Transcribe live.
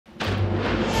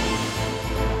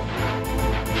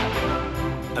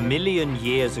A million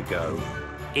years ago,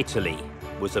 Italy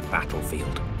was a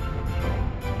battlefield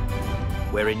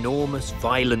where enormous,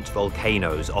 violent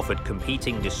volcanoes offered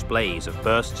competing displays of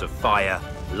bursts of fire,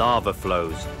 lava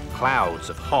flows,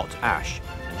 clouds of hot ash,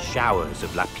 and showers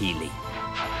of lapilli.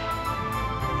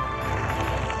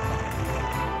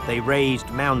 They raised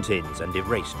mountains and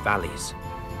erased valleys.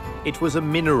 It was a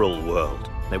mineral world.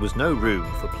 There was no room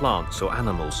for plants or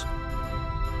animals.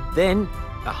 Then,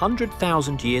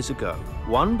 100,000 years ago,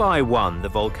 one by one, the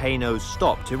volcanoes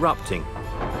stopped erupting.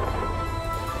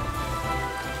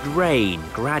 Rain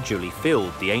gradually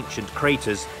filled the ancient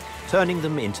craters, turning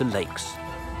them into lakes.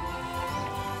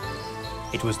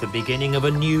 It was the beginning of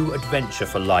a new adventure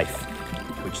for life,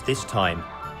 which this time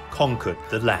conquered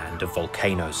the land of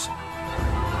volcanoes.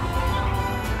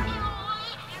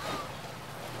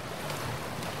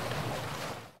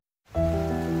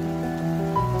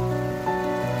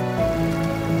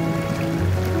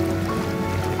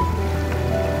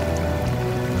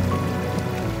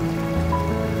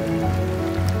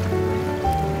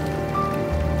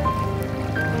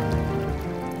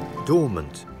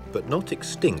 Dormant, but not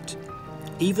extinct,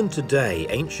 even today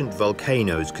ancient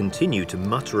volcanoes continue to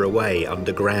mutter away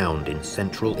underground in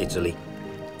central Italy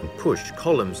and push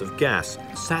columns of gas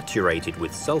saturated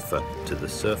with sulphur to the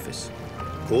surface,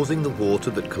 causing the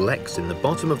water that collects in the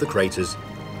bottom of the craters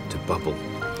to bubble.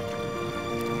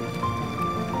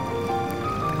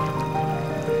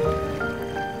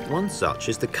 One such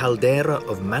is the Caldara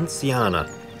of Manziana,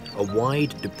 a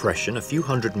wide depression a few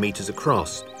hundred meters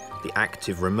across, the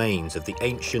active remains of the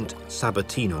ancient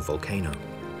Sabatino volcano.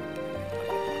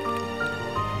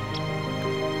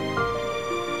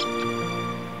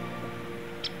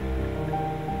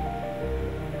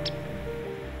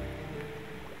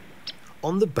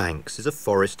 On the banks is a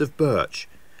forest of birch,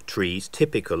 trees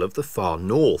typical of the far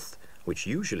north, which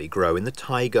usually grow in the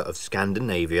taiga of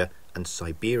Scandinavia and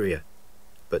Siberia,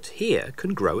 but here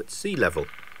can grow at sea level,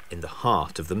 in the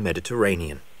heart of the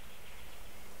Mediterranean.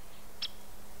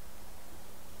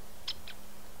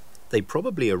 They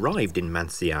probably arrived in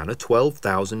Manziana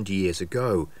 12,000 years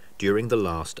ago, during the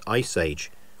last ice age,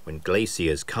 when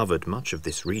glaciers covered much of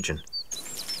this region.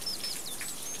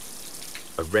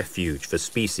 A refuge for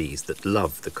species that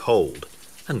love the cold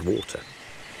and water.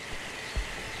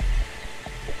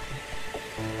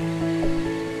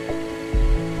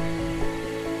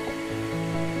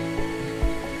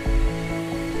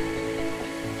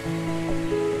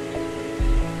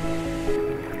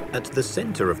 At the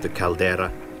center of the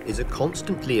caldera is a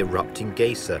constantly erupting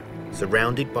geyser,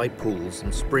 surrounded by pools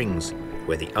and springs,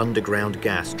 where the underground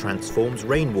gas transforms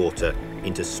rainwater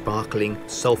into sparkling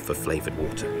sulphur-flavoured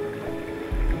water.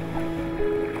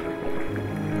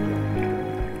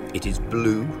 It is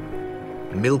blue,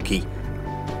 milky,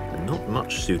 and not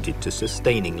much suited to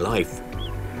sustaining life.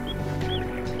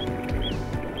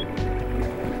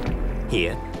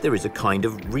 Here, there is a kind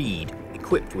of reed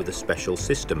equipped with a special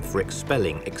system for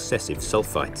expelling excessive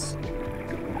sulfites.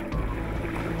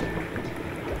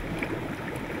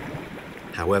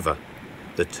 However,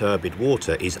 the turbid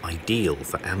water is ideal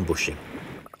for ambushing.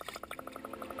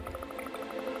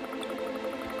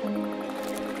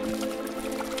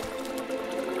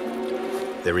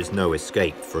 There is no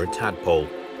escape for a tadpole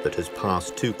that has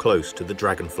passed too close to the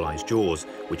dragonfly's jaws,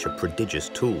 which are prodigious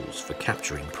tools for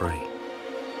capturing prey.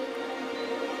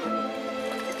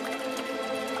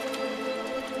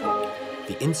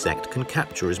 The insect can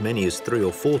capture as many as 3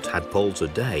 or 4 tadpoles a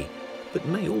day, but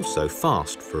may also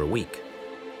fast for a week.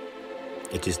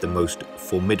 It is the most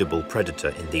formidable predator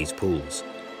in these pools.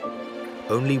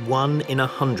 Only 1 in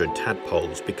 100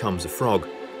 tadpoles becomes a frog,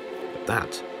 but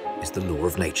that is the law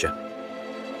of nature.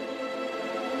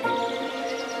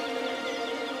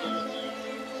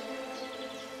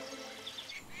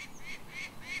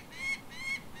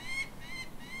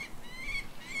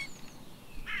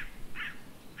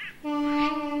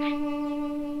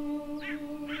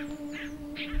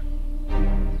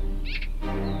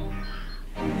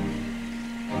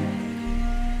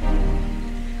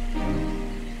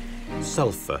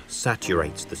 Sulphur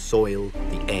saturates the soil,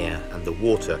 the air and the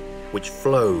water, which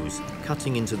flows,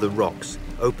 cutting into the rocks,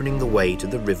 opening the way to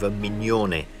the river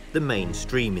Mignone, the main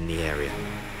stream in the area,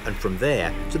 and from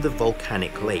there to the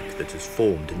volcanic lake that has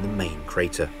formed in the main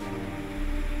crater.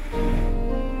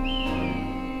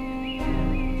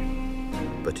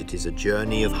 But it is a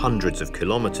journey of hundreds of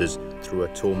kilometers through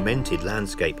a tormented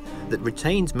landscape that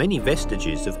retains many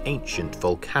vestiges of ancient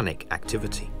volcanic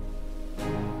activity.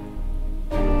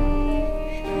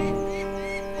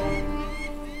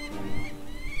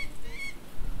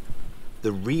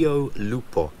 The Rio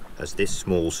Lupo, as this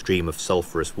small stream of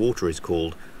sulphurous water is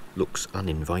called, looks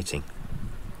uninviting.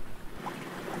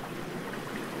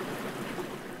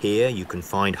 Here you can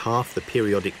find half the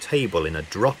periodic table in a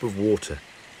drop of water.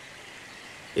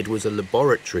 It was a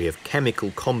laboratory of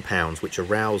chemical compounds which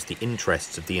aroused the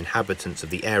interests of the inhabitants of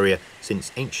the area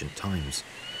since ancient times.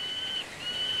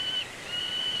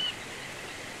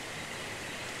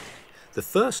 The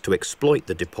first to exploit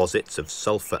the deposits of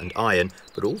sulphur and iron,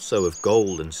 but also of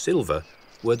gold and silver,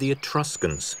 were the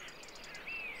Etruscans.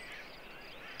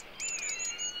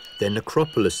 Their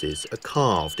necropolises are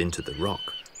carved into the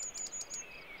rock.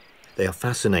 They are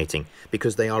fascinating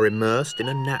because they are immersed in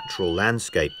a natural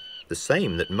landscape, the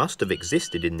same that must have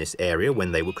existed in this area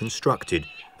when they were constructed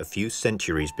a few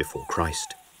centuries before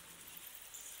Christ.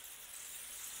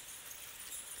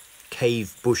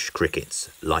 Cave bush crickets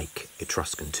like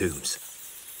Etruscan tombs.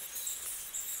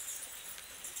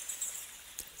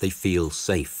 They feel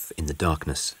safe in the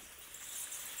darkness.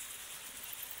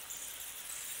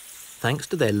 Thanks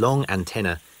to their long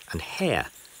antennae and hair,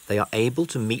 they are able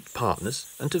to meet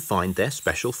partners and to find their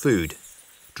special food,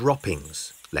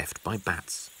 droppings left by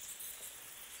bats.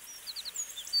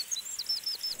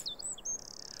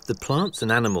 The plants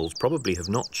and animals probably have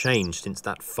not changed since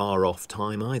that far-off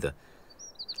time either.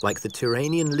 Like the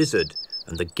Tyrrhenian lizard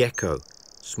and the gecko,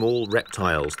 small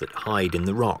reptiles that hide in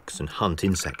the rocks and hunt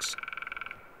insects.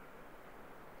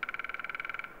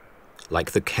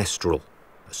 Like the kestrel,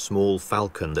 a small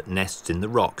falcon that nests in the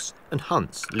rocks and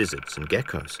hunts lizards and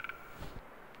geckos.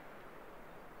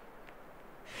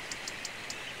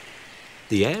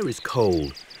 The air is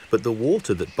cold, but the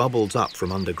water that bubbles up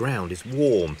from underground is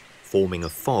warm, forming a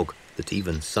fog that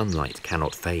even sunlight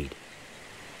cannot fade.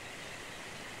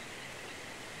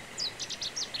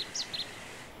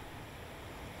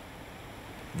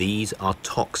 These are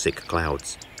toxic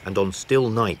clouds, and on still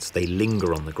nights they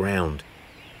linger on the ground.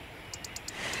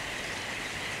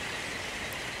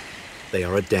 They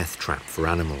are a death trap for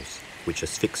animals, which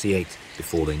asphyxiate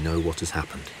before they know what has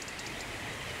happened.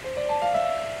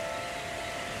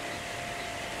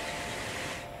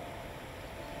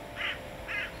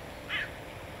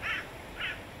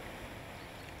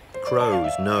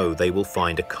 Crows know they will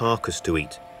find a carcass to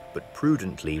eat, but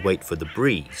prudently wait for the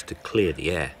breeze to clear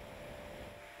the air.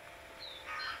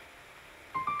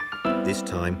 This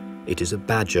time, it is a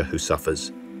badger who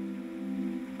suffers.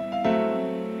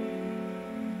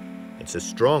 It's a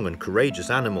strong and courageous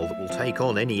animal that will take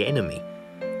on any enemy,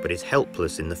 but is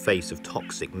helpless in the face of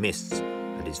toxic mists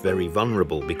and is very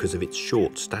vulnerable because of its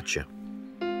short stature.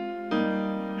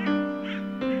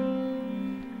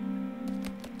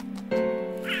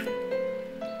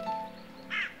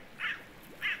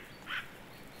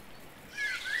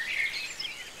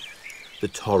 The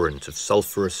torrent of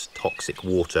sulphurous, toxic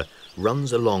water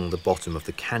runs along the bottom of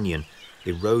the canyon,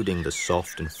 eroding the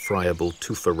soft and friable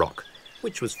tufa rock,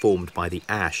 which was formed by the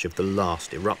ash of the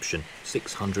last eruption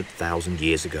 600,000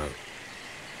 years ago.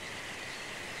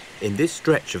 In this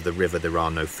stretch of the river there are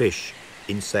no fish,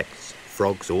 insects,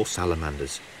 frogs or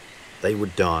salamanders. They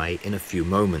would die in a few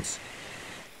moments.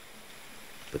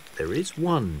 But there is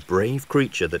one brave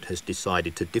creature that has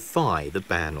decided to defy the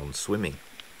ban on swimming.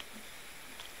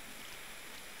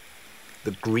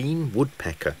 The green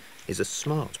woodpecker is a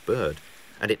smart bird,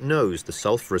 and it knows the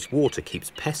sulphurous water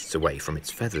keeps pests away from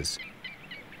its feathers.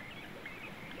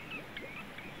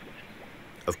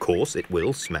 Of course, it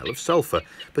will smell of sulphur,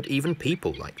 but even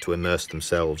people like to immerse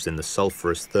themselves in the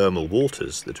sulphurous thermal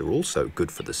waters that are also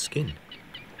good for the skin.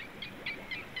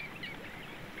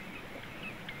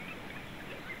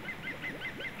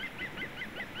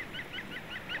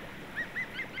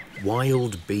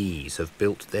 Wild bees have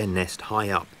built their nest high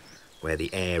up, where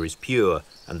the air is pure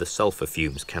and the sulphur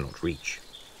fumes cannot reach.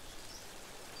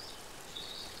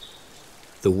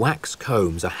 The wax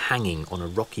combs are hanging on a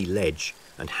rocky ledge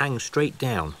and hang straight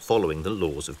down following the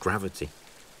laws of gravity.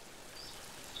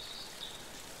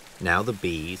 Now the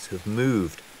bees have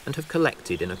moved and have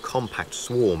collected in a compact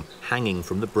swarm hanging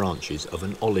from the branches of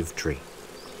an olive tree.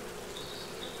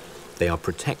 They are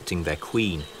protecting their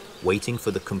queen, waiting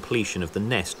for the completion of the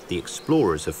nest the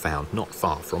explorers have found not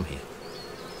far from here.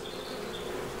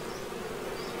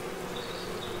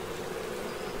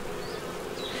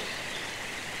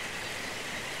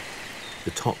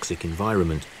 The toxic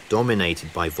environment,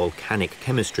 dominated by volcanic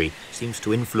chemistry, seems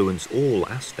to influence all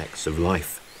aspects of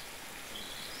life.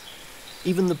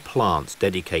 Even the plants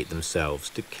dedicate themselves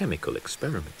to chemical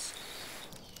experiments.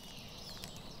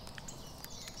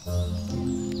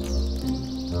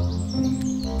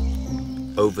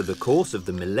 Over the course of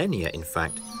the millennia, in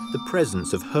fact, the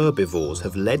presence of herbivores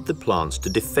have led the plants to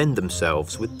defend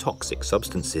themselves with toxic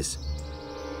substances.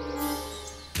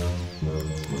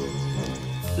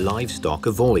 Livestock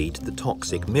avoid the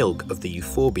toxic milk of the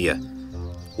euphorbia,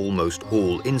 almost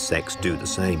all insects do the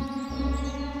same.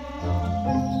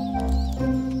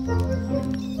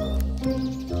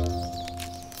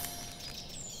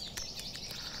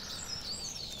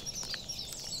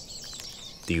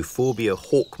 The Euphorbia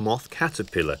hawk moth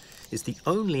caterpillar is the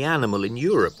only animal in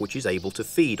Europe which is able to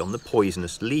feed on the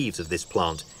poisonous leaves of this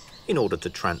plant in order to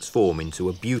transform into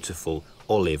a beautiful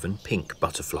olive and pink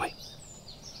butterfly.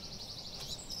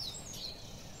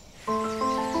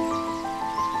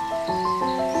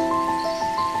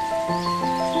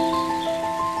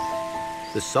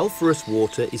 The sulphurous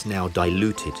water is now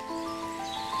diluted.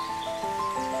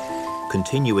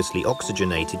 Continuously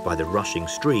oxygenated by the rushing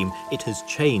stream, it has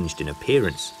changed in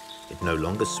appearance. It no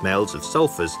longer smells of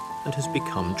sulphurs and has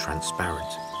become transparent.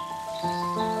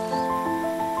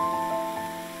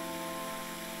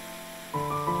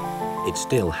 It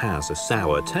still has a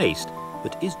sour taste,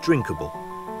 but is drinkable,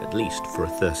 at least for a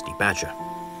thirsty badger.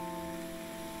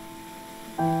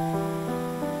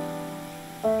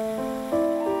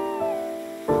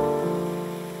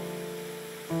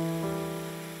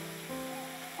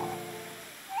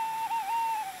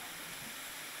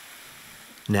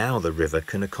 Now the river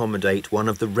can accommodate one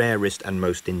of the rarest and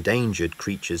most endangered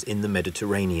creatures in the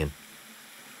Mediterranean.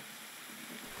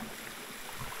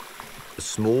 A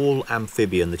small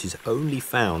amphibian that is only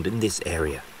found in this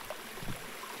area.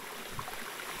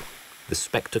 The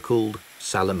spectacled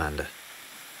salamander.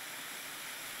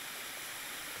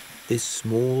 This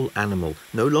small animal,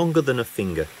 no longer than a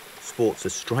finger, sports a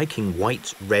striking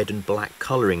white, red and black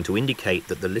colouring to indicate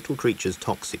that the little creature's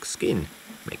toxic skin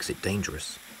makes it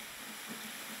dangerous.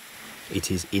 It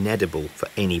is inedible for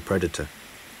any predator.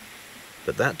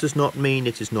 But that does not mean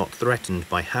it is not threatened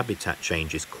by habitat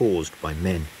changes caused by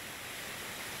men.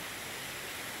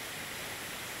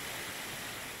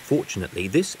 Fortunately,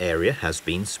 this area has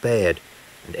been spared,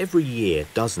 and every year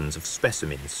dozens of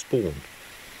specimens spawn.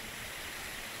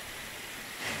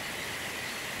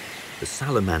 The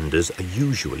salamanders are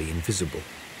usually invisible.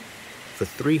 For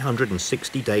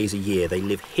 360 days a year they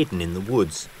live hidden in the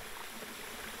woods.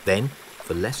 Then,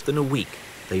 for less than a week,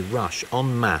 they rush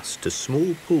en masse to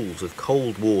small pools of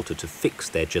cold water to fix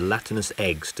their gelatinous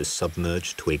eggs to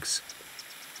submerged twigs.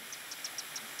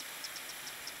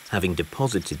 Having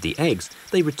deposited the eggs,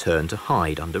 they return to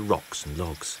hide under rocks and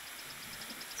logs.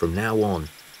 From now on,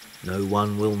 no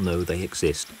one will know they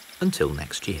exist until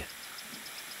next year.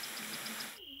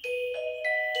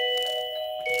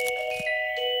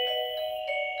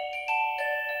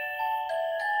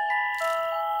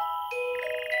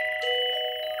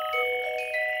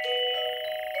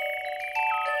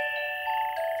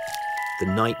 The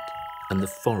night and the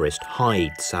forest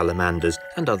hide salamanders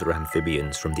and other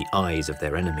amphibians from the eyes of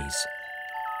their enemies.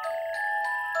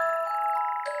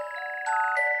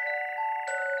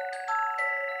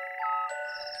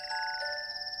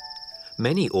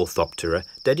 Many Orthoptera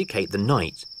dedicate the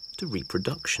night to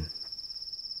reproduction.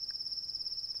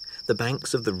 The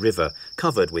banks of the river,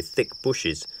 covered with thick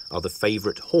bushes, are the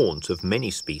favourite haunt of many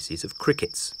species of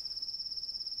crickets.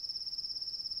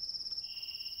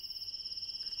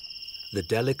 The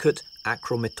delicate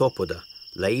Acrometopoda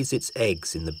lays its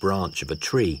eggs in the branch of a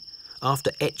tree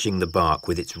after etching the bark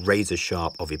with its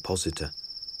razor-sharp ovipositor.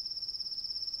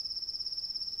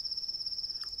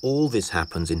 All this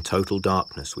happens in total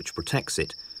darkness, which protects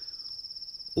it,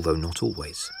 although not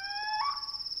always.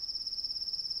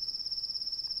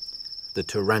 The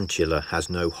tarantula has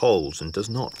no holes and does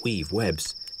not weave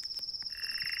webs.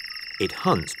 It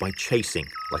hunts by chasing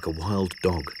like a wild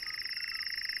dog.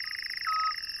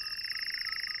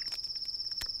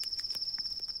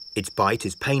 Its bite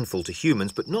is painful to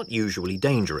humans, but not usually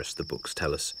dangerous, the books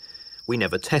tell us. We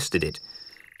never tested it,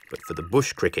 but for the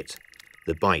bush cricket,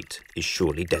 the bite is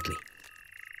surely deadly.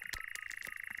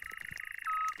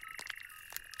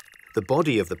 The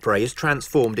body of the prey is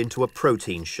transformed into a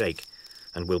protein shake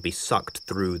and will be sucked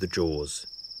through the jaws.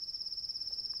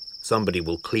 Somebody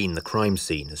will clean the crime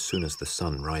scene as soon as the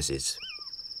sun rises.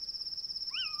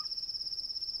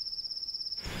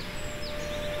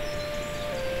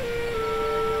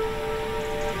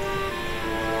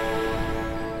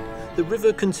 The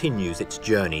river continues its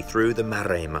journey through the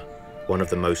Maremma, one of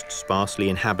the most sparsely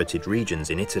inhabited regions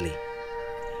in Italy.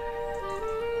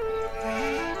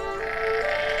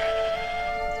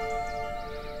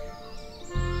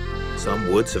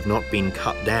 Some woods have not been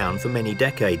cut down for many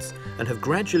decades and have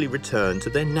gradually returned to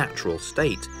their natural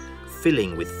state,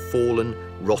 filling with fallen,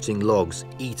 rotting logs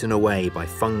eaten away by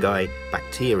fungi,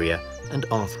 bacteria and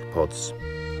arthropods.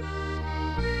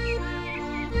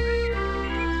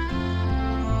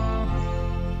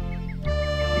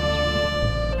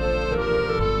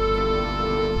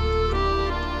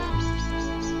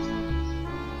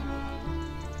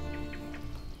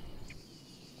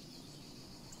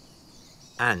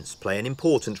 Ants play an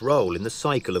important role in the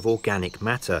cycle of organic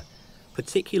matter,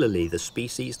 particularly the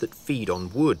species that feed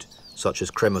on wood, such as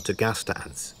Crematogaster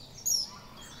ants.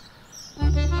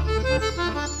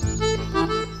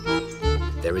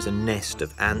 There is a nest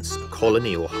of ants,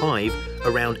 colony or hive,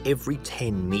 around every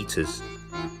 10 meters.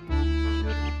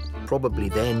 Probably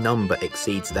their number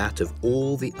exceeds that of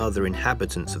all the other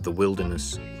inhabitants of the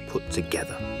wilderness put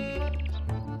together.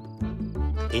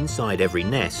 Inside every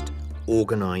nest,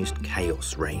 organized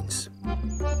chaos reigns.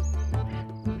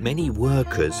 Many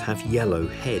workers have yellow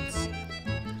heads.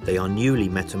 They are newly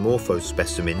metamorphosed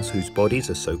specimens whose bodies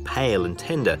are so pale and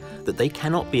tender that they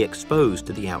cannot be exposed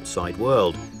to the outside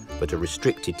world, but are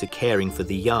restricted to caring for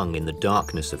the young in the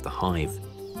darkness of the hive.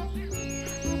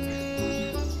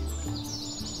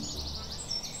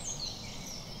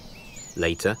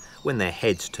 Later, when their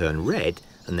heads turn red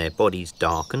and their bodies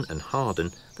darken and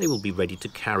harden, they will be ready to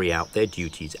carry out their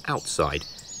duties outside,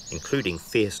 including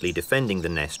fiercely defending the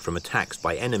nest from attacks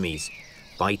by enemies,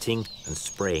 biting and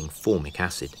spraying formic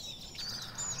acid.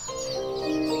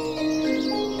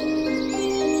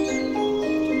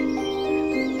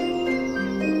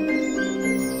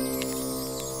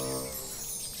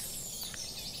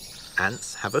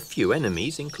 Ants have a few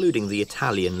enemies, including the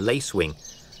Italian lacewing,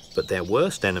 but their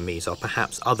worst enemies are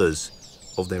perhaps others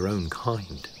of their own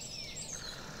kind.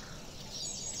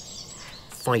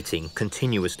 Fighting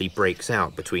continuously breaks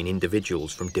out between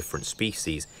individuals from different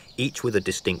species, each with a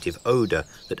distinctive odour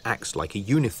that acts like a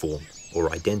uniform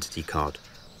or identity card.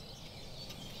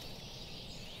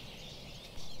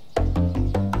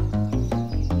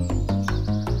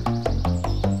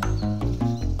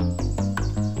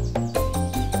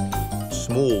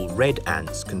 Small red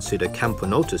ants consider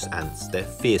Camponotus ants their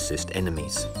fiercest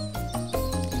enemies.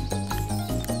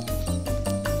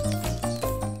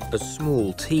 A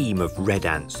small team of red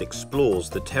ants explores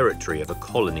the territory of a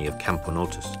colony of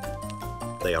Camponotus.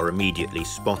 They are immediately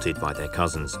spotted by their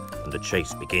cousins, and the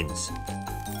chase begins.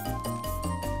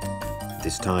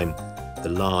 This time, the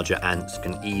larger ants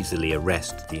can easily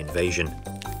arrest the invasion.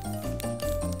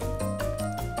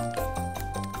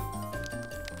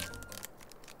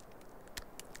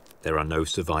 There are no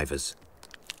survivors.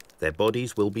 Their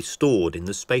bodies will be stored in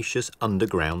the spacious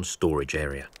underground storage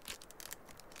area.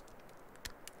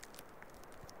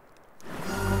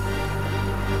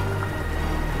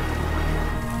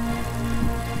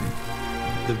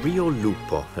 The Rio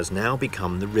Lupo has now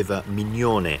become the river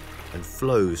Mignone and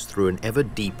flows through an ever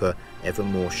deeper, ever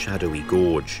more shadowy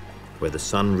gorge, where the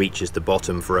sun reaches the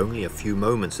bottom for only a few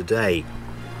moments a day.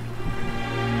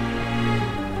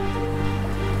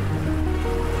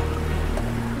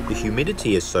 The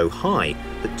humidity is so high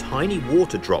that tiny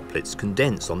water droplets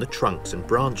condense on the trunks and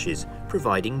branches,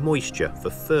 providing moisture for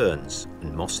ferns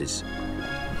and mosses.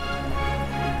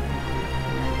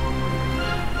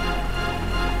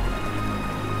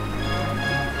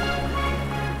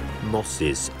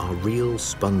 Mosses are real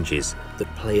sponges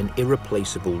that play an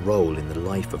irreplaceable role in the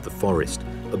life of the forest,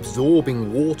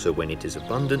 absorbing water when it is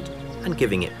abundant and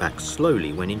giving it back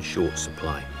slowly when in short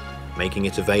supply, making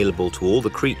it available to all the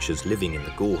creatures living in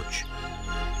the gorge.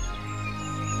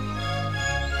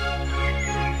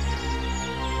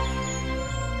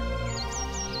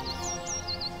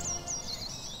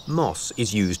 Moss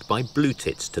is used by blue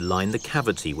tits to line the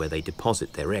cavity where they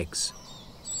deposit their eggs.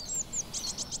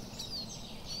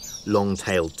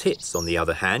 Long-tailed tits, on the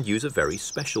other hand, use a very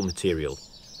special material,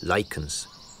 lichens.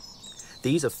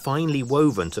 These are finely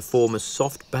woven to form a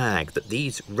soft bag that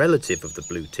these relative of the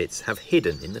blue tits have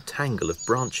hidden in the tangle of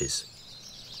branches.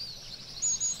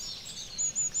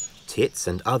 Tits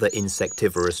and other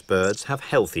insectivorous birds have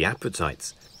healthy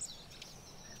appetites.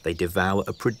 They devour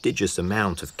a prodigious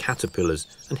amount of caterpillars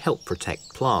and help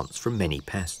protect plants from many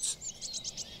pests.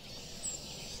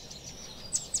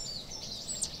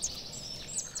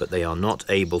 But they are not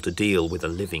able to deal with a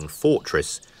living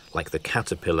fortress like the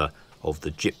caterpillar of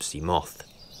the gypsy moth.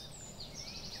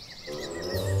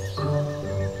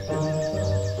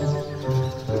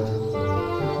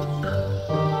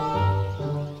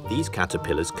 These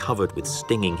caterpillars covered with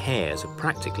stinging hairs are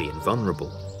practically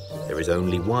invulnerable. There is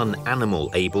only one animal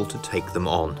able to take them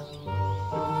on.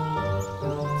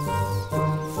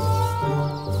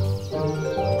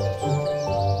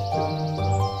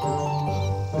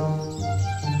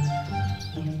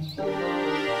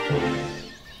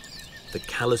 The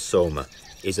Calosoma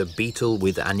is a beetle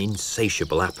with an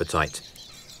insatiable appetite.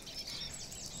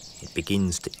 It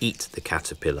begins to eat the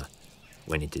caterpillar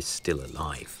when it is still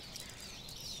alive.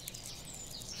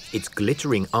 Its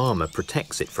glittering armour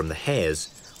protects it from the hairs,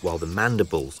 while the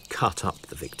mandibles cut up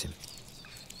the victim.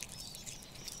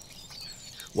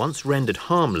 Once rendered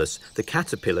harmless, the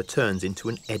caterpillar turns into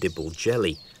an edible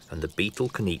jelly, and the beetle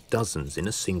can eat dozens in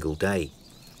a single day.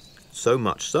 So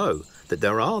much so that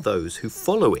there are those who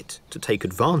follow it to take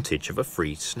advantage of a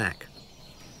free snack.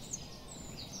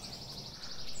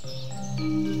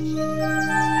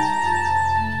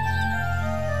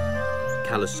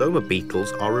 Calisoma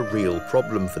beetles are a real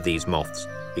problem for these moths,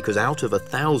 because out of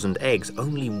 1,000 eggs,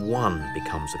 only one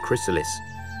becomes a chrysalis.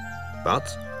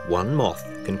 But one moth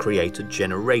can create a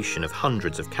generation of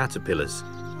hundreds of caterpillars.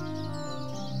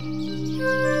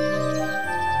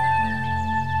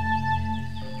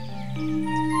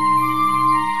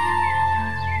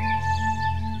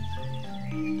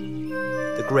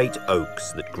 The great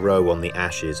oaks that grow on the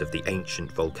ashes of the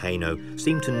ancient volcano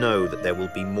seem to know that there will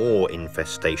be more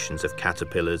infestations of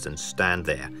caterpillars and stand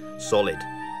there, solid,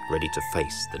 ready to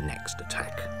face the next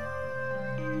attack.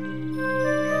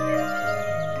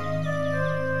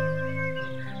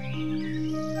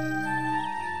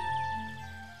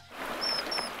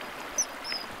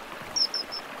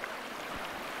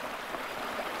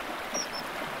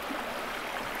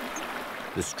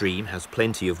 The stream has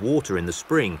plenty of water in the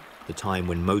spring, the time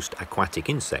when most aquatic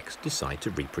insects decide to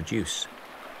reproduce.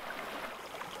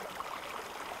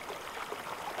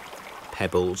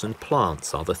 Pebbles and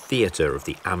plants are the theatre of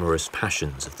the amorous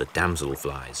passions of the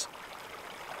damselflies.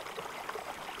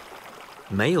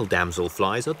 Male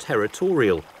damselflies are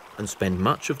territorial and spend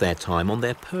much of their time on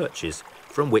their perches,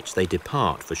 from which they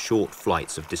depart for short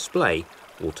flights of display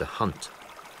or to hunt.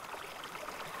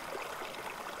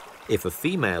 If a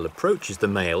female approaches the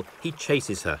male, he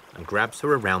chases her and grabs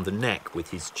her around the neck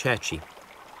with his cerci.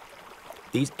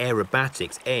 These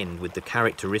aerobatics end with the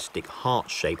characteristic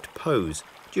heart-shaped pose,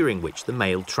 during which the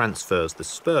male transfers the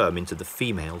sperm into the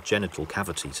female genital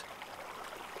cavities.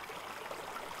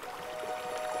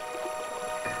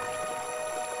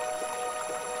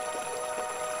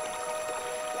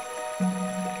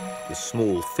 The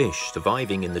small fish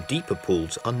surviving in the deeper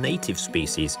pools are native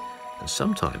species, and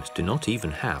sometimes do not even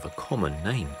have a common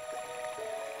name.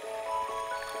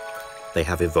 They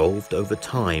have evolved over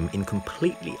time in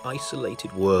completely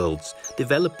isolated worlds,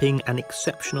 developing an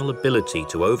exceptional ability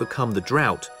to overcome the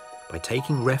drought by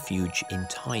taking refuge in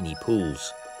tiny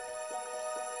pools.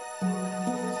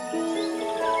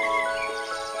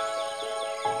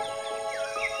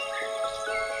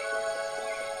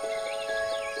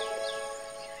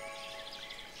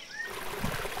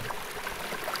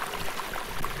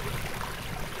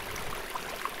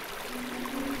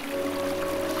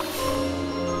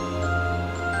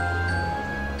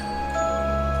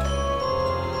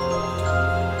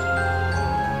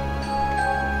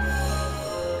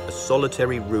 A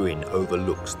solitary ruin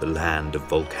overlooks the land of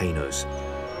volcanoes.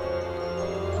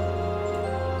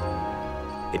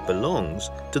 It belongs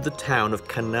to the town of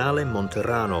Canale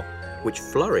Monterano, which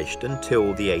flourished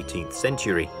until the 18th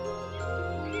century.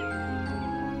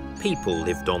 People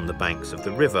lived on the banks of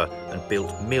the river and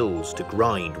built mills to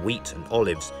grind wheat and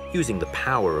olives using the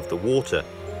power of the water.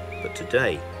 But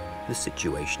today, the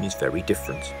situation is very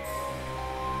different.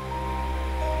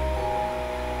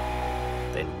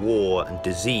 Then war and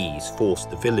disease forced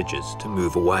the villagers to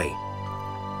move away.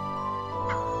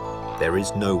 There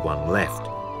is no one left.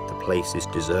 The place is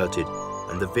deserted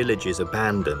and the village is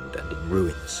abandoned and in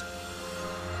ruins.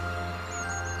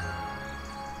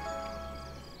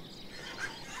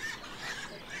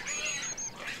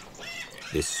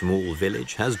 This small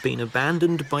village has been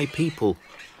abandoned by people,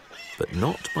 but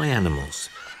not by animals.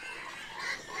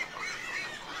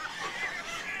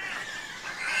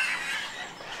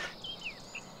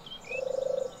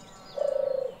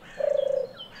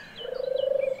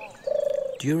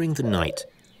 During the night,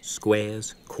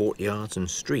 squares, courtyards and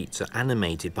streets are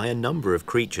animated by a number of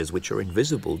creatures which are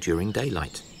invisible during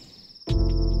daylight.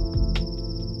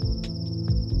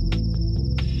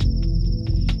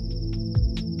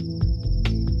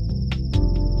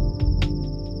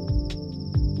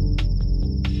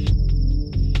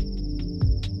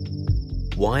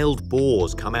 Wild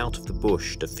boars come out of the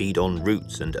bush to feed on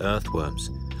roots and earthworms,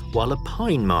 while a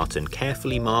pine marten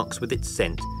carefully marks with its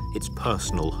scent its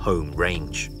personal home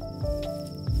range.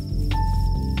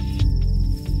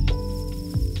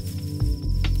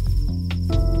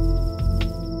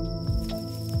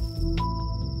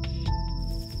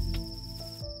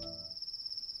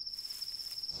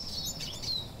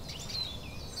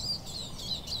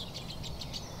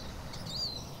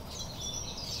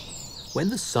 When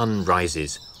the sun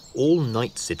rises, all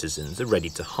night citizens are ready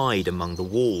to hide among the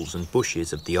walls and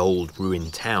bushes of the old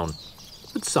ruined town,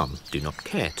 but some do not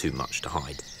care too much to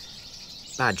hide.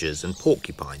 Badgers and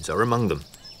porcupines are among them.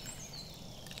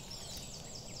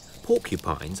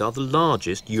 Porcupines are the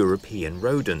largest European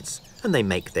rodents, and they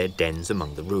make their dens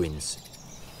among the ruins.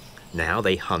 Now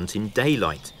they hunt in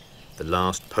daylight. The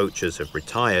last poachers have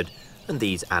retired, and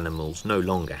these animals no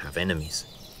longer have enemies.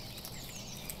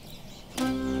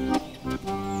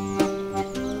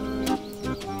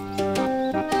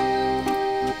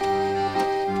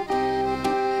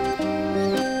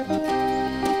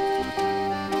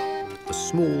 A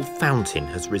small fountain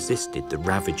has resisted the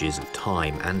ravages of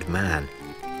time and man.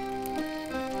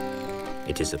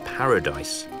 It is a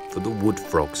paradise for the wood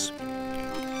frogs.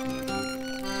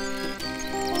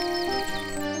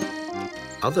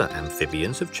 Other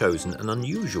amphibians have chosen an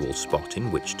unusual spot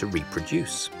in which to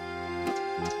reproduce.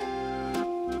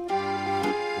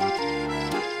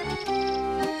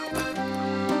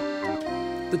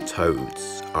 The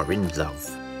toads are in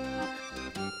love.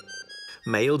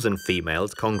 Males and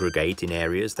females congregate in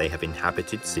areas they have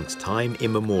inhabited since time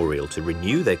immemorial to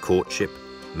renew their courtship,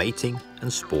 mating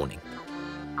and spawning.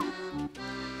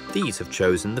 These have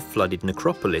chosen the flooded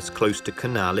necropolis close to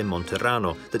Canale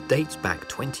Monterano that dates back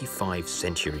 25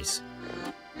 centuries.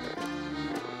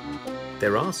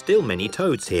 There are still many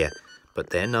toads here, but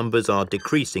their numbers are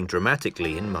decreasing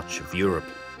dramatically in much of Europe.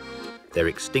 Their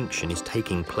extinction is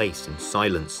taking place in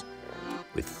silence,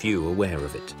 with few aware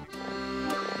of it.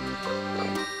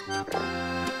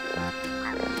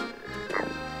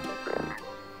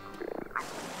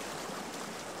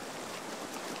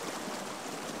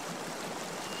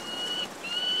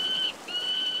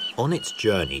 On its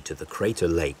journey to the crater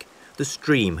lake, the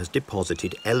stream has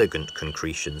deposited elegant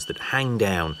concretions that hang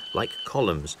down like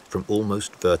columns from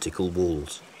almost vertical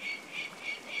walls.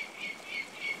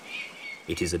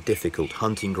 It is a difficult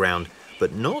hunting ground,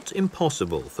 but not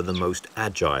impossible for the most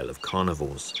agile of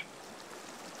carnivores.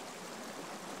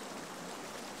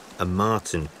 A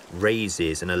marten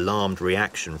raises an alarmed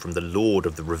reaction from the lord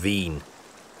of the ravine,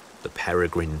 the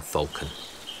Peregrine falcon.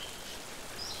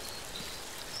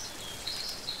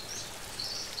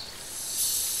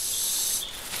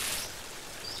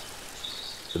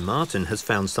 The marten has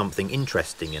found something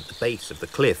interesting at the base of the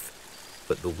cliff,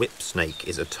 but the whip snake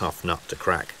is a tough nut to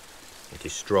crack. It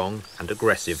is strong and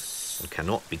aggressive and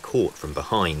cannot be caught from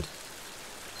behind.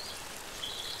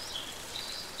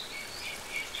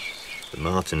 The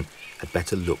marten had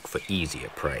better look for easier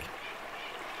prey.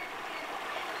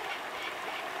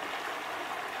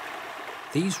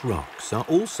 These rocks are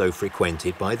also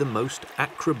frequented by the most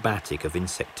acrobatic of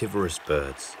insectivorous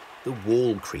birds, the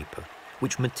wall creeper,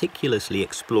 which meticulously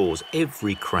explores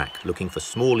every crack looking for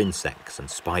small insects and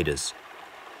spiders.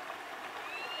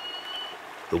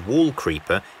 The wall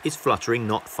creeper is fluttering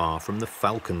not far from the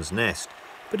falcon's nest,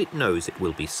 but it knows it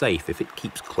will be safe if it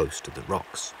keeps close to the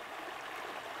rocks.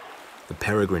 The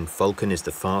peregrine falcon is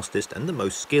the fastest and the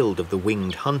most skilled of the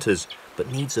winged hunters,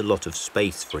 but needs a lot of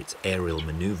space for its aerial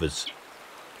maneuvers.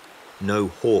 No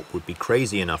hawk would be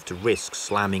crazy enough to risk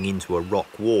slamming into a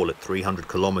rock wall at 300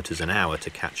 kilometers an hour to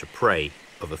catch a prey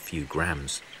of a few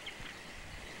grams.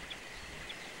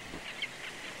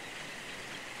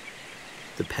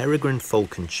 The peregrine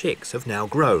falcon chicks have now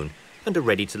grown and are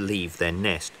ready to leave their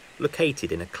nest,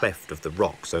 located in a cleft of the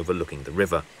rocks overlooking the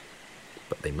river.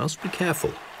 But they must be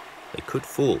careful. They could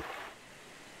fall.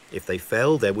 If they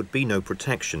fell, there would be no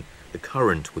protection. The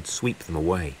current would sweep them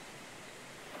away.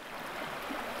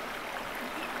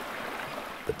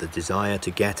 But the desire to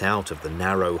get out of the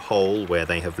narrow hole where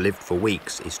they have lived for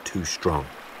weeks is too strong.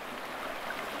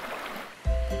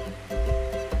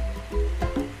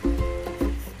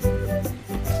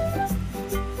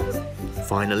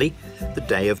 Finally, the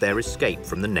day of their escape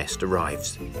from the nest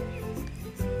arrives.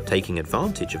 Taking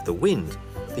advantage of the wind,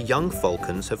 the young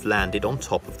falcons have landed on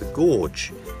top of the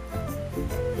gorge.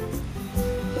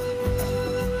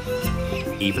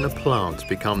 Even a plant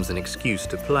becomes an excuse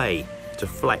to play, to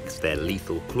flex their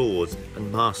lethal claws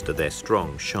and master their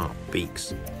strong, sharp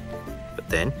beaks. But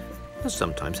then, as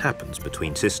sometimes happens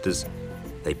between sisters,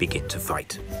 they begin to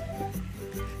fight.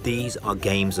 These are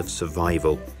games of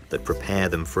survival that prepare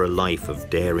them for a life of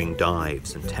daring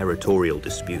dives and territorial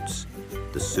disputes.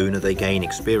 The sooner they gain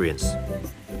experience,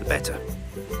 the better.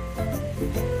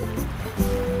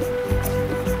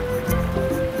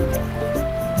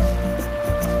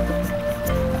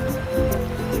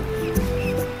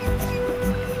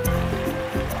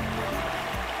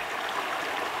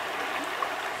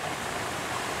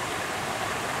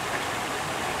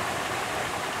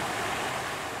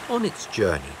 On its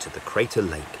journey to the crater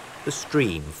lake, the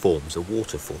stream forms a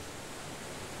waterfall.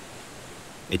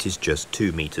 It is just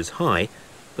 2 meters high,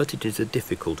 but it is a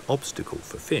difficult obstacle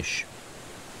for fish.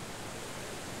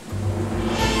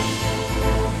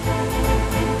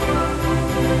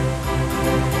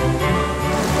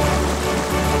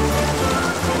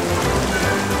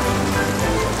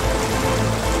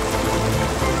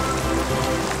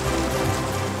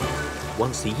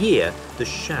 once a year, the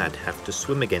shad have to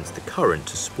swim against the current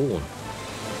to spawn.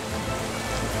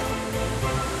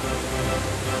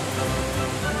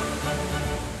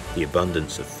 The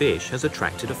abundance of fish has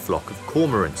attracted a flock of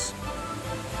cormorants.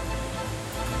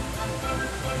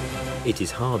 It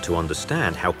is hard to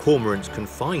understand how cormorants can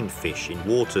find fish in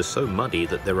water so muddy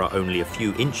that there are only a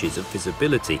few inches of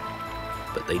visibility,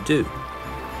 but they do.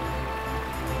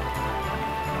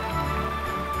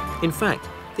 In fact,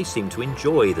 they seem to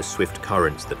enjoy the swift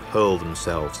currents that hurl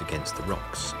themselves against the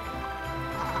rocks.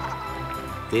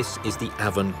 This is the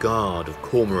avant-garde of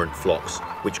cormorant flocks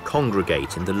which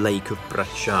congregate in the lake of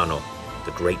Bracciano,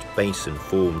 the great basin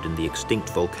formed in the extinct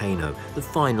volcano, the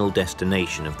final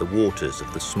destination of the waters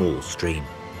of the small stream.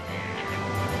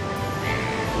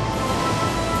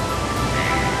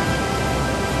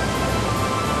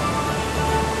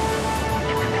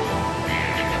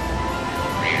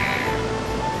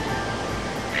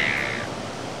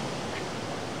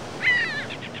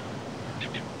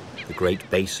 The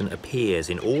great basin appears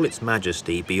in all its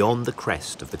majesty beyond the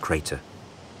crest of the crater.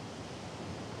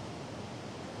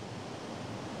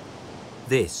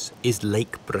 This is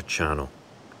Lake Bracciano,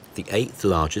 the 8th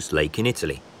largest lake in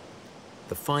Italy,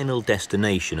 the final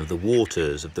destination of the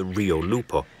waters of the Rio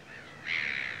Lupo.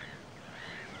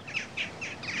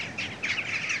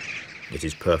 It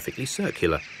is perfectly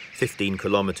circular, 15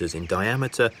 kilometers in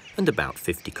diameter and about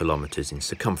 50 kilometers in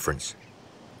circumference.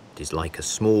 It is like a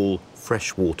small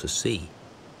freshwater sea.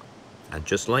 And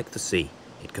just like the sea,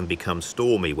 it can become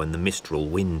stormy when the mistral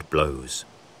wind blows.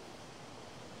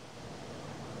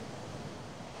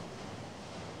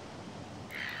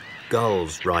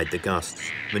 Gulls ride the gusts,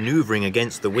 manoeuvring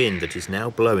against the wind that is now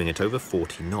blowing at over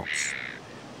 40 knots.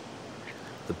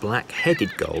 The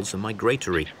black-headed gulls are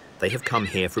migratory. They have come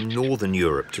here from northern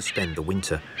Europe to spend the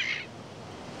winter.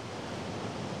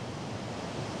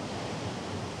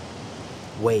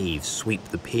 Waves sweep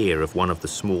the pier of one of the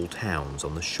small towns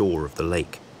on the shore of the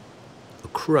lake. A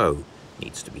crow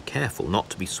needs to be careful not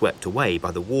to be swept away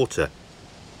by the water.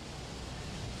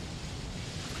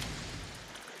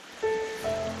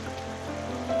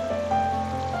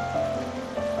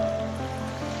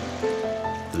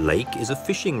 The lake is a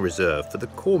fishing reserve for the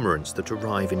cormorants that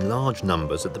arrive in large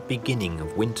numbers at the beginning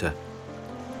of winter.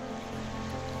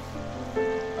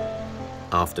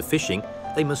 After fishing,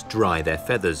 they must dry their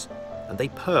feathers, and they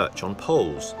perch on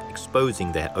poles,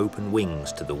 exposing their open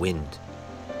wings to the wind.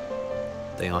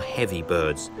 They are heavy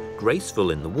birds,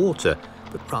 graceful in the water,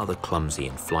 but rather clumsy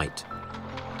in flight.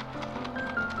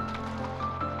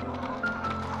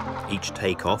 Each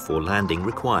takeoff or landing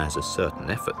requires a certain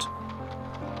effort.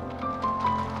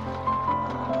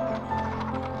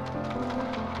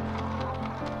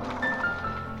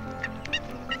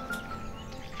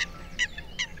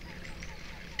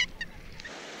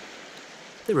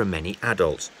 There are many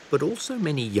adults, but also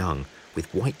many young,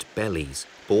 with white bellies,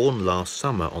 born last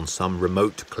summer on some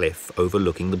remote cliff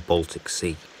overlooking the Baltic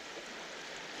Sea.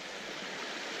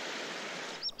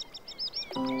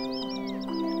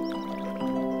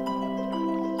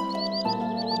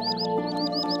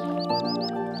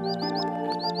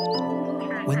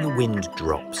 When the wind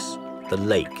drops, the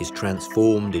lake is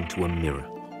transformed into a mirror.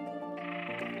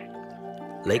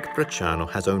 Lake Bracciano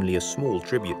has only a small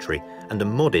tributary and a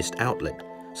modest outlet,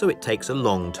 so it takes a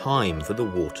long time for the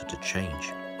water to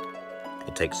change.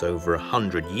 It takes over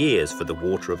 100 years for the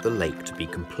water of the lake to be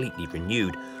completely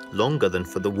renewed, longer than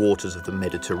for the waters of the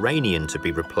Mediterranean to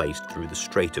be replaced through the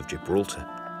Strait of Gibraltar.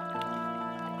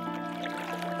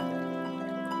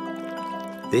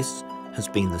 This has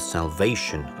been the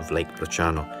salvation of Lake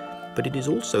Bracciano, but it is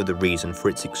also the reason for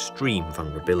its extreme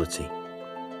vulnerability.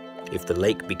 If the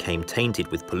lake became tainted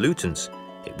with pollutants,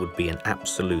 it would be an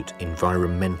absolute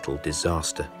environmental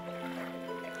disaster.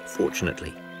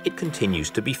 Fortunately, it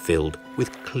continues to be filled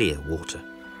with clear water.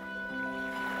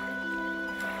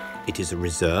 It is a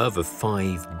reserve of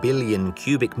 5 billion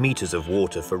cubic meters of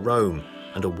water for Rome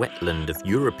and a wetland of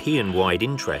European-wide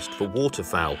interest for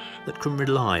waterfowl that can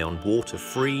rely on water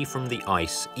free from the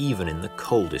ice even in the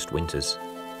coldest winters.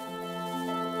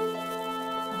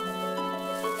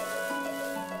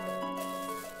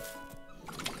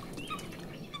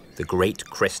 The great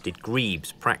crested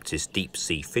grebes practice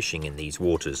deep-sea fishing in these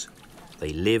waters. They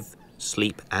live,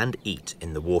 sleep and eat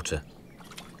in the water.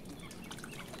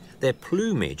 Their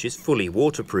plumage is fully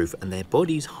waterproof and their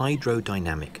bodies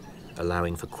hydrodynamic,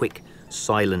 allowing for quick,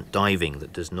 silent diving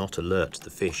that does not alert the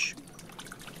fish.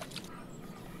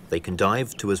 They can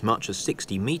dive to as much as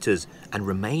 60 meters and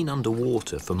remain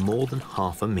underwater for more than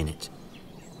half a minute.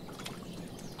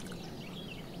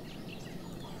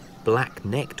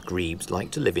 Black-necked grebes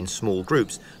like to live in small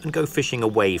groups and go fishing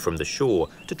away from the shore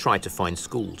to try to find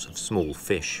schools of small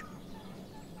fish.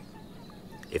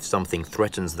 If something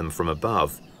threatens them from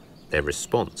above, their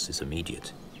response is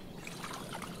immediate.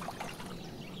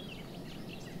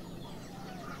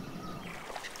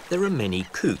 There are many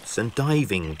coots and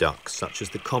diving ducks, such as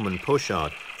the common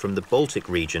pochard from the Baltic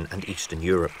region and Eastern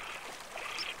Europe.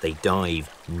 They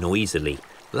dive noisily,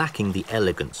 lacking the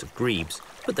elegance of grebes,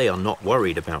 but they are not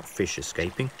worried about fish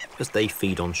escaping, as they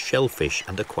feed on shellfish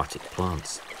and aquatic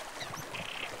plants.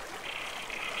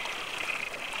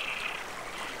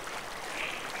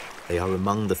 They are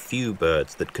among the few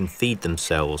birds that can feed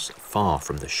themselves far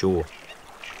from the shore.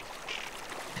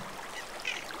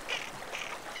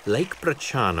 Lake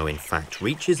Bracciano, in fact,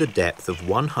 reaches a depth of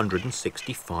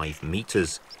 165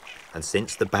 metres, and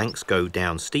since the banks go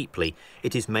down steeply,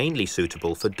 it is mainly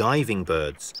suitable for diving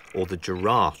birds or the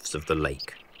giraffes of the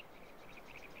lake.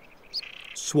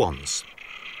 Swans.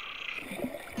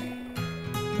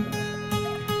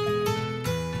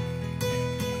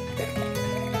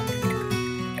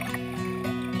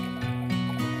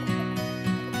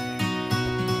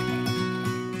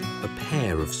 A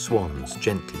pair of swans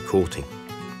gently courting.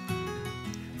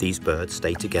 These birds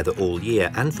stay together all year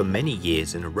and for many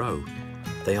years in a row.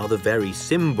 They are the very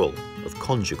symbol of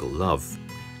conjugal love.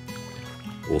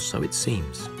 Or so it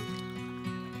seems.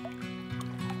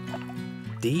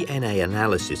 DNA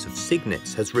analysis of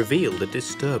cygnets has revealed a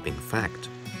disturbing fact.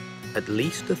 At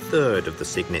least a third of the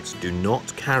cygnets do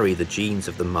not carry the genes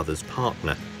of the mother's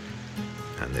partner,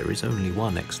 and there is only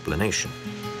one explanation.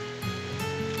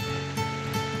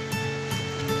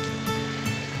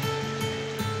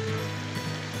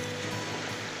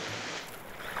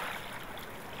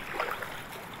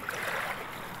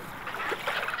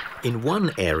 In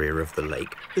one area of the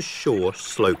lake, the shore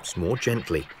slopes more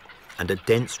gently, and a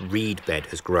dense reed bed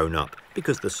has grown up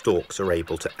because the storks are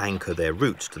able to anchor their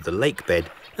roots to the lake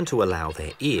bed and to allow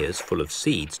their ears full of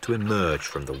seeds to emerge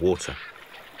from the water.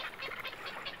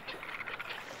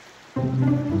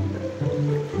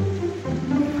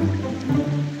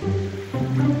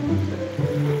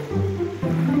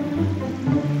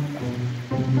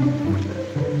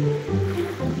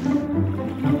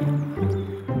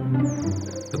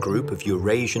 Of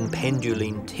Eurasian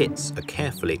penduline tits are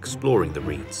carefully exploring the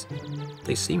reeds.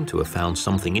 They seem to have found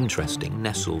something interesting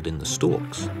nestled in the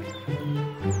stalks.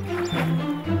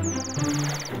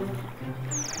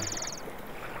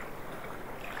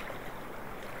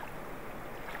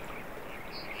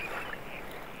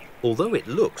 Although it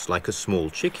looks like a small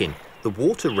chicken, the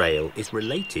water rail is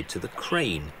related to the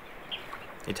crane.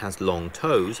 It has long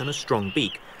toes and a strong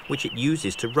beak, which it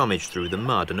uses to rummage through the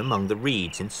mud and among the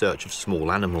reeds in search of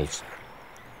small animals.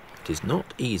 It is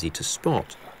not easy to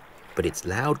spot, but its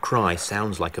loud cry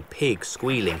sounds like a pig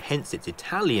squealing, hence its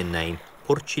Italian name,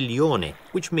 porciglione,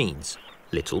 which means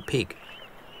little pig.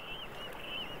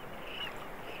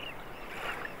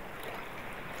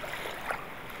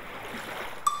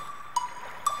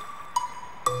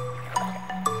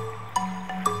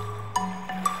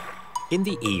 In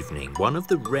the evening, one of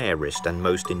the rarest and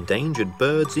most endangered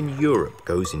birds in Europe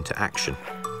goes into action.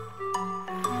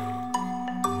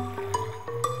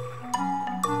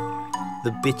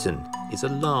 The bittern is a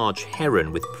large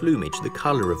heron with plumage the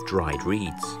colour of dried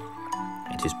reeds.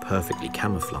 It is perfectly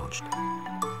camouflaged.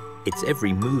 Its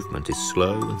every movement is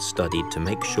slow and studied to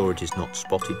make sure it is not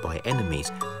spotted by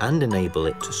enemies and enable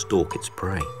it to stalk its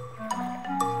prey.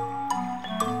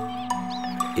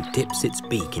 It dips its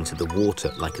beak into the water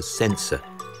like a sensor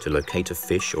to locate a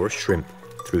fish or a shrimp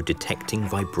through detecting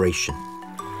vibration.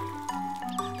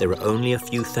 There are only a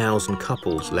few thousand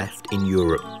couples left in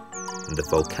Europe, and the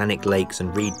volcanic lakes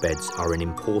and reed beds are an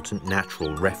important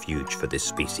natural refuge for this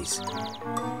species.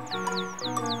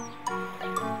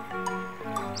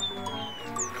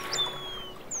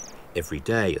 Every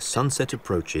day as sunset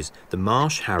approaches, the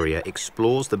marsh harrier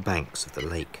explores the banks of the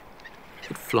lake.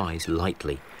 It flies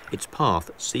lightly, its path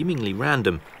seemingly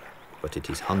random, but it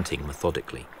is hunting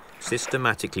methodically,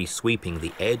 systematically sweeping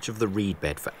the edge of the reed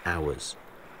bed for hours.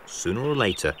 Sooner or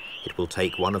later, it will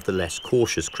take one of the less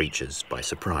cautious creatures by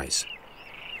surprise.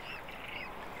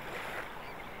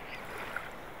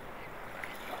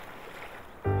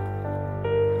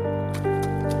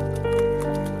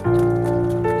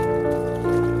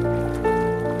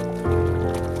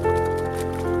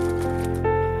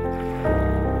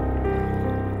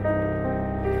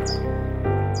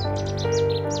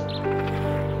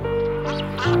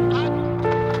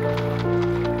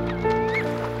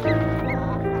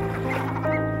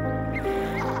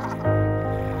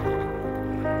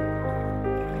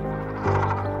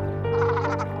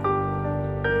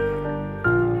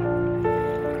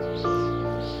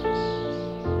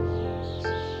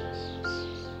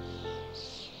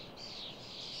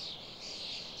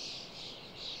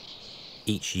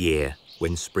 Each year,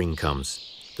 when spring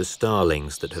comes, the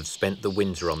starlings that have spent the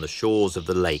winter on the shores of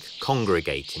the lake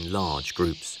congregate in large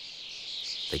groups.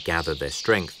 They gather their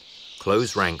strength,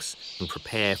 close ranks, and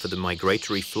prepare for the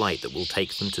migratory flight that will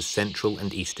take them to Central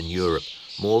and Eastern Europe,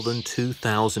 more than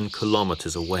 2,000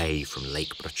 kilometers away from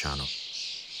Lake Bracciano.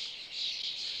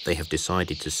 They have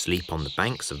decided to sleep on the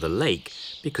banks of the lake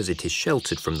because it is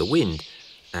sheltered from the wind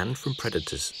and from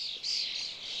predators.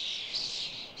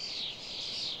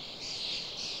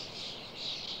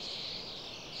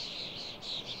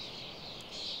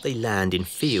 They land in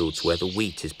fields where the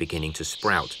wheat is beginning to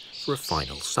sprout for a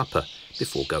final supper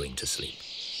before going to sleep.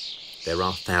 There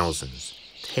are thousands,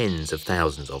 tens of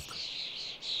thousands of them.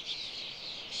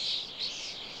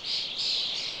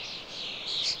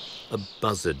 A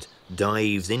buzzard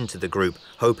dives into the group,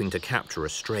 hoping to capture a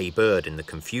stray bird in the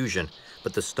confusion,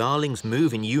 but the starlings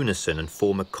move in unison and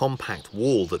form a compact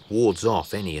wall that wards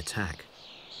off any attack.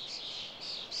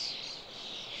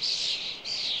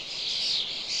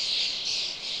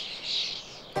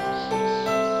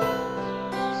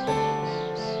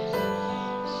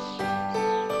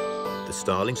 The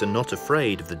starlings are not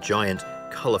afraid of the giant,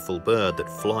 colourful bird that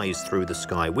flies through the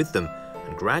sky with them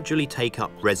and gradually take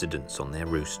up residence on their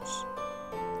roosts.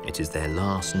 It is their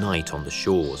last night on the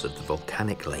shores of the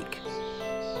volcanic lake.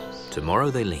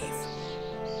 Tomorrow they leave.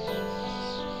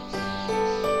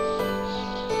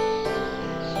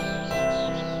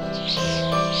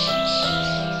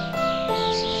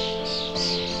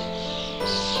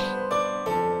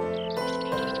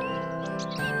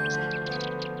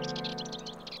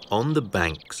 On the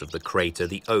banks of the crater,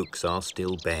 the oaks are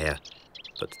still bare,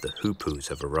 but the hoopoes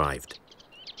have arrived.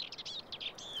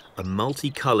 A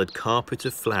multicoloured carpet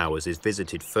of flowers is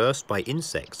visited first by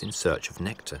insects in search of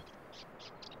nectar.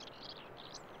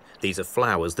 These are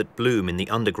flowers that bloom in the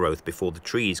undergrowth before the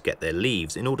trees get their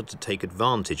leaves in order to take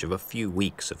advantage of a few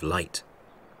weeks of light.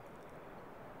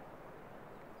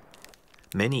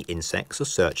 Many insects are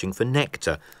searching for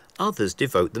nectar. Others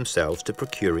devote themselves to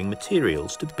procuring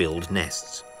materials to build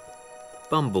nests.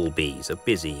 Bumblebees are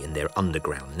busy in their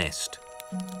underground nest.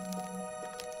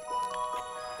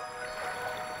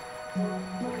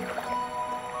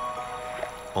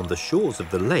 On the shores of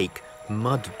the lake,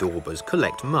 mud daubers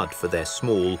collect mud for their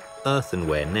small,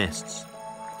 earthenware nests.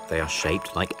 They are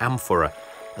shaped like amphora,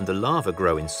 and the larvae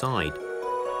grow inside.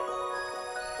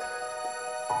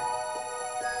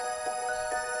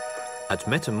 At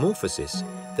metamorphosis,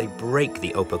 they break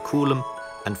the operculum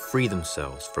and free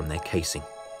themselves from their casing.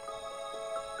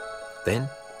 Then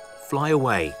fly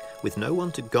away, with no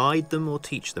one to guide them or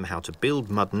teach them how to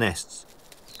build mud nests.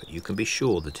 But you can be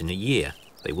sure that in a year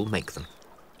they will make them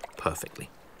perfectly.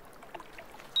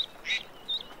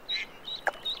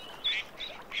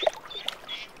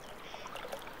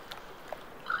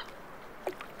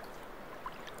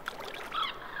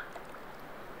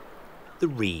 The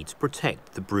reeds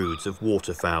protect the broods of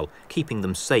waterfowl, keeping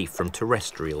them safe from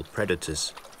terrestrial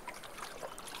predators.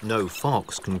 No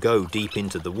fox can go deep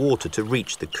into the water to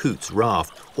reach the coot's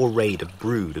raft or raid a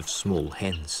brood of small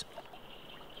hens.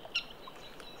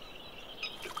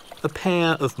 A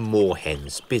pair of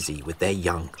moorhens busy with their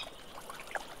young.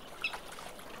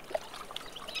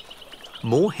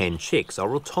 Moorhen chicks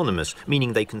are autonomous,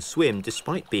 meaning they can swim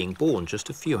despite being born just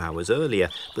a few hours earlier,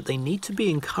 but they need to be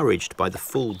encouraged by the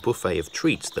full buffet of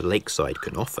treats the lakeside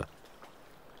can offer.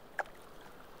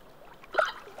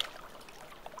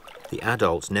 The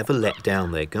adults never let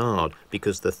down their guard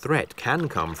because the threat can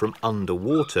come from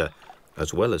underwater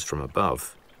as well as from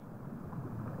above.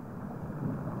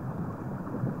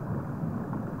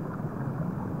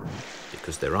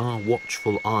 Because there are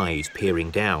watchful eyes peering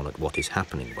down at what is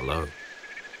happening below.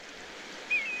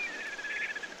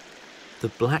 The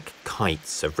black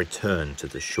kites have returned to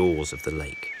the shores of the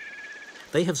lake.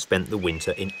 They have spent the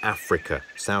winter in Africa,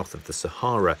 south of the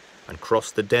Sahara, and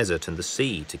crossed the desert and the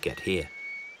sea to get here.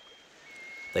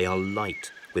 They are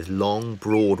light, with long,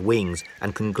 broad wings,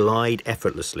 and can glide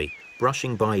effortlessly,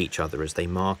 brushing by each other as they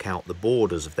mark out the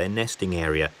borders of their nesting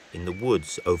area in the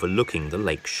woods overlooking the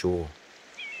lake shore.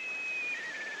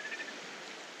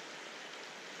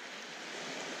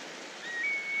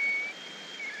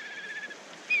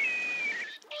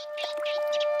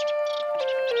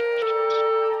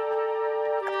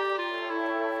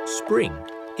 Spring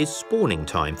is spawning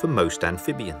time for most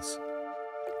amphibians.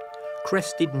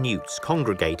 Crested newts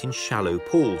congregate in shallow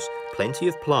pools, plenty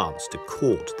of plants to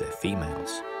court their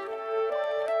females.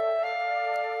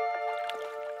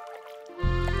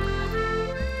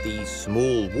 These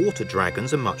small water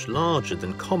dragons are much larger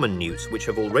than common newts, which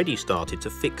have already started to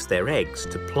fix their eggs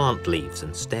to plant leaves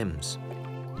and stems.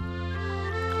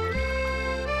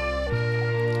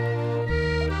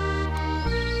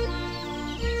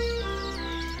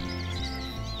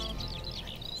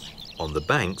 On the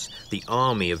banks, the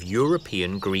army of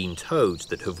European green toads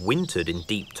that have wintered in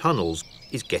deep tunnels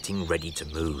is getting ready to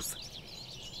move.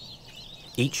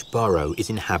 Each burrow is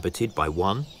inhabited by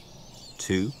 1,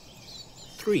 2,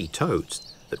 3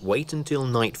 toads that wait until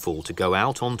nightfall to go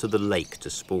out onto the lake to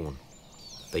spawn.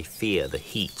 They fear the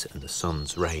heat and the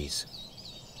sun's rays.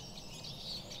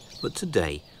 But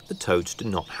today, the toads do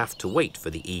not have to wait for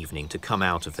the evening to come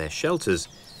out of their shelters,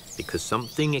 because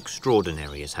something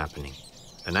extraordinary is happening.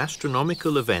 An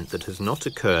astronomical event that has not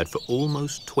occurred for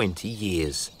almost 20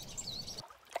 years.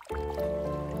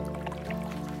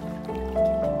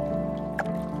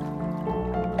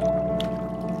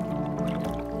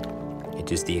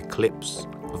 It is the eclipse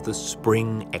of the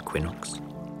spring equinox.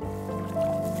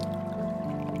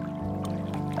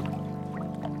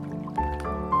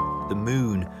 The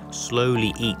moon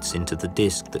slowly eats into the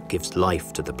disk that gives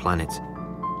life to the planet.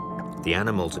 The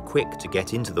animals are quick to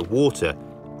get into the water.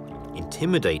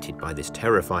 Intimidated by this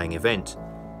terrifying event,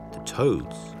 the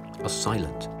toads are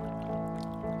silent.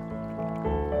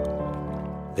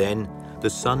 Then the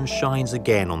sun shines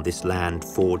again on this land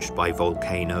forged by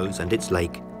volcanoes and its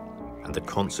lake, and the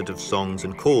concert of songs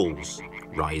and calls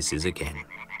rises again.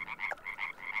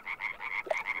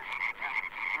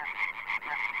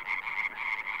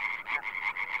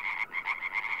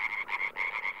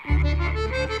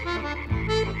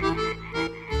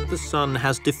 The sun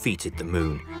has defeated the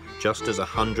moon, just as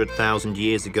 100,000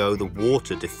 years ago the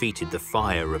water defeated the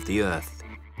fire of the earth.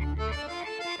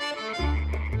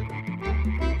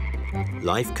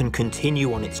 Life can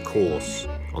continue on its course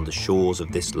on the shores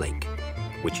of this lake,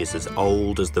 which is as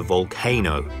old as the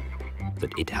volcano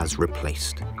that it has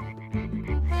replaced.